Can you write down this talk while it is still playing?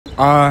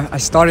I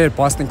studied at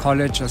Boston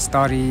College. I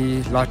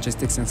study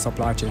logistics and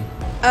supply chain.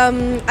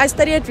 I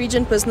study at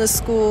Regent Business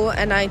School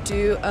and I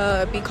do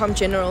a BCom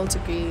General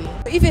degree.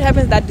 If it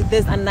happens that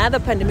there's another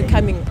pandemic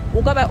coming,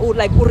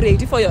 like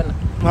ready for you?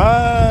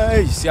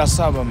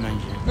 Siyasaba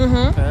manje.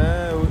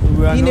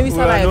 We are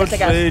not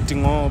ready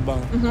ngoba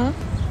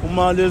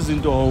uma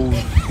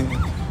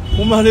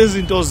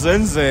lezi zinto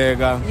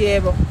zenzeka.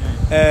 Yebo.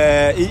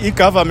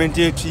 I-government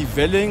yethu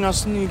ivele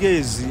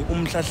ingasinikezi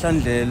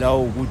umhlahlandlela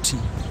ukuthi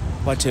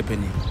what's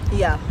happening.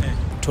 Yeah.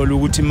 Thola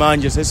ukuthi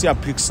manje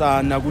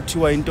sesiyaphikisana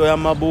kuthiwa into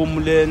yamabomu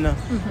lena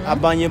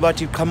abanye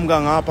bathi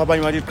iqhamuka ngapha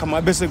abanye bathi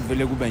iqhamuka bese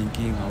kuvele kuba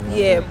inkinga.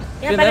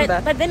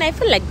 Yeah. But then I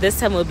feel like this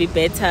time will be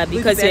better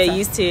because you're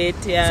used to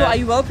it. Yeah. So are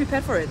you well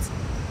prepared for it?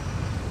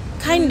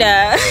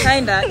 Kinda.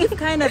 If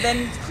kinda,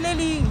 then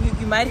clearly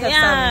you might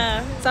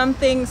have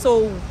something.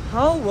 So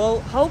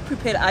how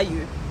prepared are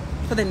you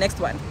for the next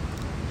one?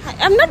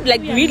 I'm not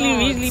like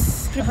really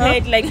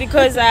prepared, like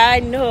because I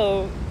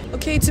know.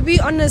 Okay, to be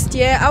honest,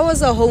 I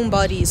was a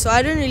homebody, so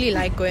I didn't really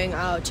like going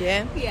out,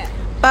 Yeah.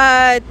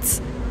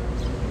 But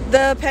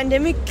the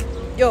pandemic,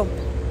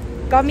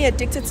 got me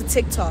addicted to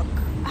TikTok.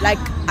 Like,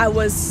 I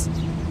was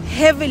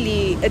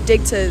heavily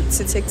addicted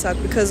to TikTok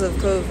because of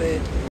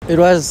COVID.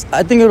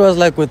 I think it was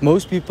like with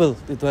most people,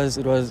 it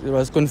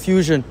was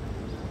confusion.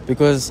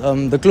 Because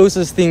the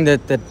closest thing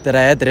that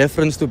I had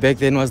reference to back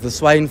then was the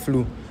swine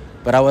flu.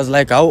 But I was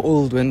like, how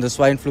old when the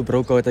swine flu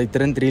broke out? I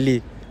didn't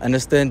really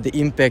understand the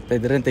impact. I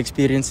didn't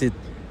experience it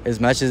as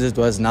much as it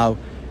was now.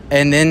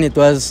 And then it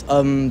was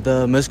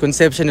the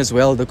misconception as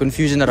well, the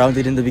confusion around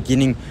it in the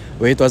beginning,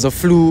 where it was a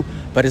flu,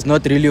 but it's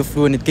not really a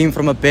flu, and it came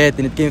from a bat,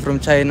 and it came from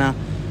China.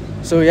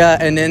 So yeah,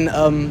 and then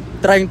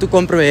trying to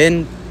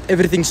comprehend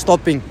everything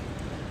stopping.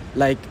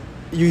 Like,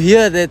 you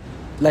hear that,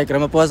 like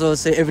Ramaphosa will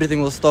say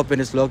everything will stop when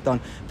it's lockdown.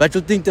 But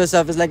you think to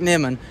yourself, it's like, nah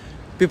man,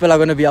 people are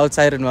going to be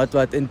outside and what.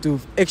 And to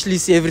actually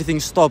see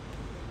everything stop,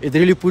 it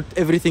really put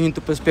everything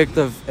into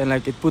perspective. And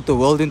like, it put the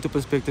world into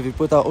perspective. It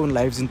put our own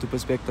lives into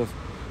perspective.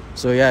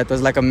 So yeah, it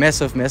was like a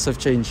massive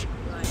change.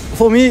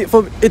 For me,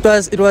 it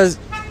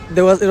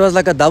was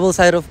like a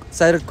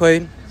double-sided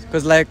coin.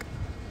 Because like,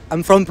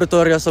 I'm from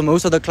Pretoria, so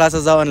most of the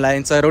classes are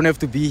online, so I don't have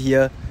to be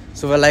here.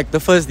 So for like the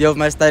first year of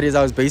my studies,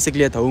 I was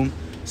basically at home.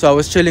 So I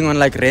was chilling on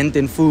like rent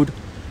and food.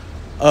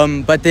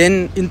 But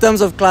then in terms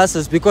of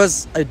classes,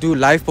 because I do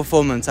live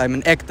performance, I'm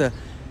an actor,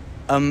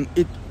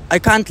 I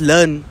can't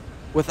learn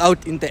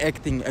without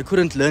interacting. I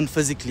couldn't learn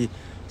physically.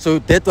 So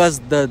that was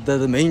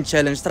the main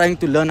challenge, trying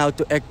to learn how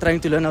to act, trying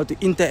to learn how to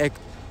interact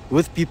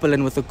with people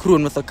and with the crew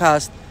and with the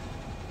cast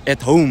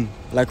at home,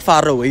 like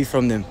far away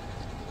from them.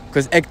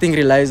 Because acting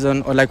relies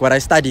on, or like what I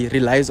study,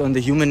 relies on the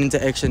human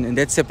interaction, and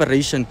that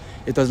separation,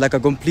 it was like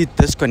a complete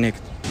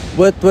disconnect.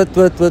 With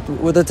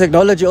the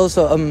technology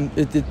also,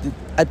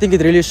 I think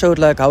it really showed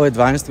like how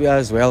advanced we are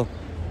as well.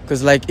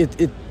 Because like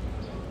it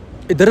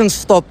didn't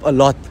stop a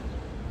lot.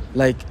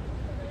 Like,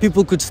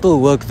 people could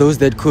still work, those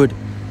that could.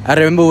 I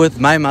remember with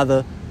my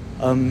mother,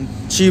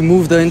 she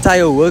moved the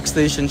entire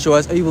workstation she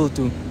was able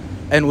to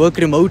and work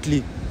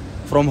remotely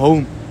from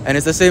home. And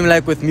it's the same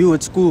like with me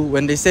with school.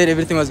 When they said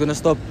everything was going to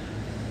stop,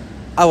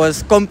 I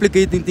was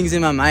complicating things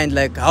in my mind,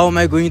 like how am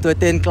I going to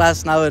attend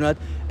class now and what?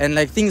 And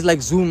like things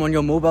like Zoom on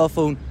your mobile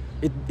phone,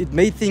 it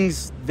made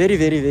things very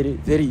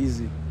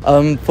easy.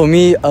 For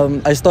me,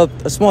 I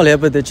stopped, a small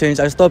habit that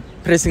changed, I stopped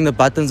pressing the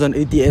buttons on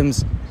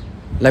ATMs,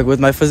 like with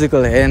my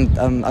physical hand.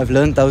 I've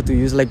learned how to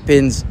use like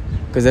pens,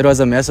 because that was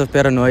a massive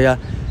paranoia.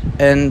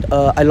 And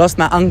I lost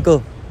my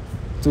uncle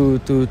to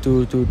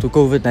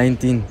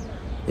COVID-19.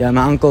 Yeah,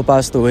 my uncle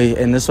passed away,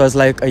 and this was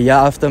like a year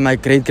after my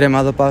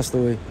great-grandmother passed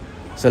away.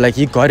 So like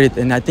he got it,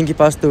 and I think he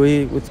passed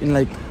away within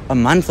like a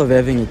month of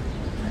having it.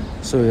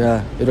 So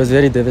yeah, it was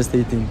very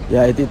devastating.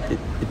 Yeah,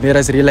 it made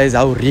us realize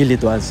how real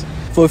it was.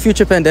 For a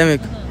future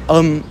pandemic,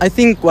 I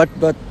think what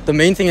the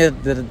main thing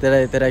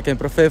that I can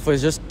prefer for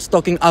is just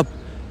stocking up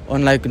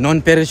on like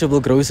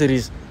non-perishable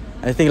groceries.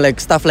 I think like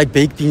stuff like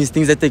baked beans,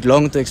 things that take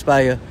long to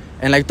expire,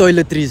 and like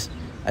toiletries.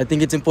 I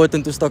think it's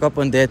important to stock up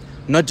on that,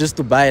 not just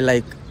to buy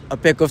like a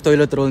pack of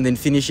toilet roll and then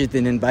finish it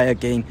and then buy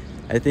again.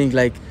 I think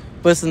like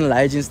personal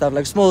hygiene stuff,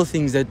 like small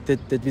things that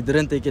we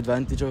didn't take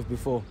advantage of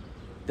before.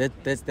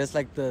 That's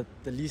like the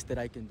least that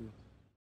I can do.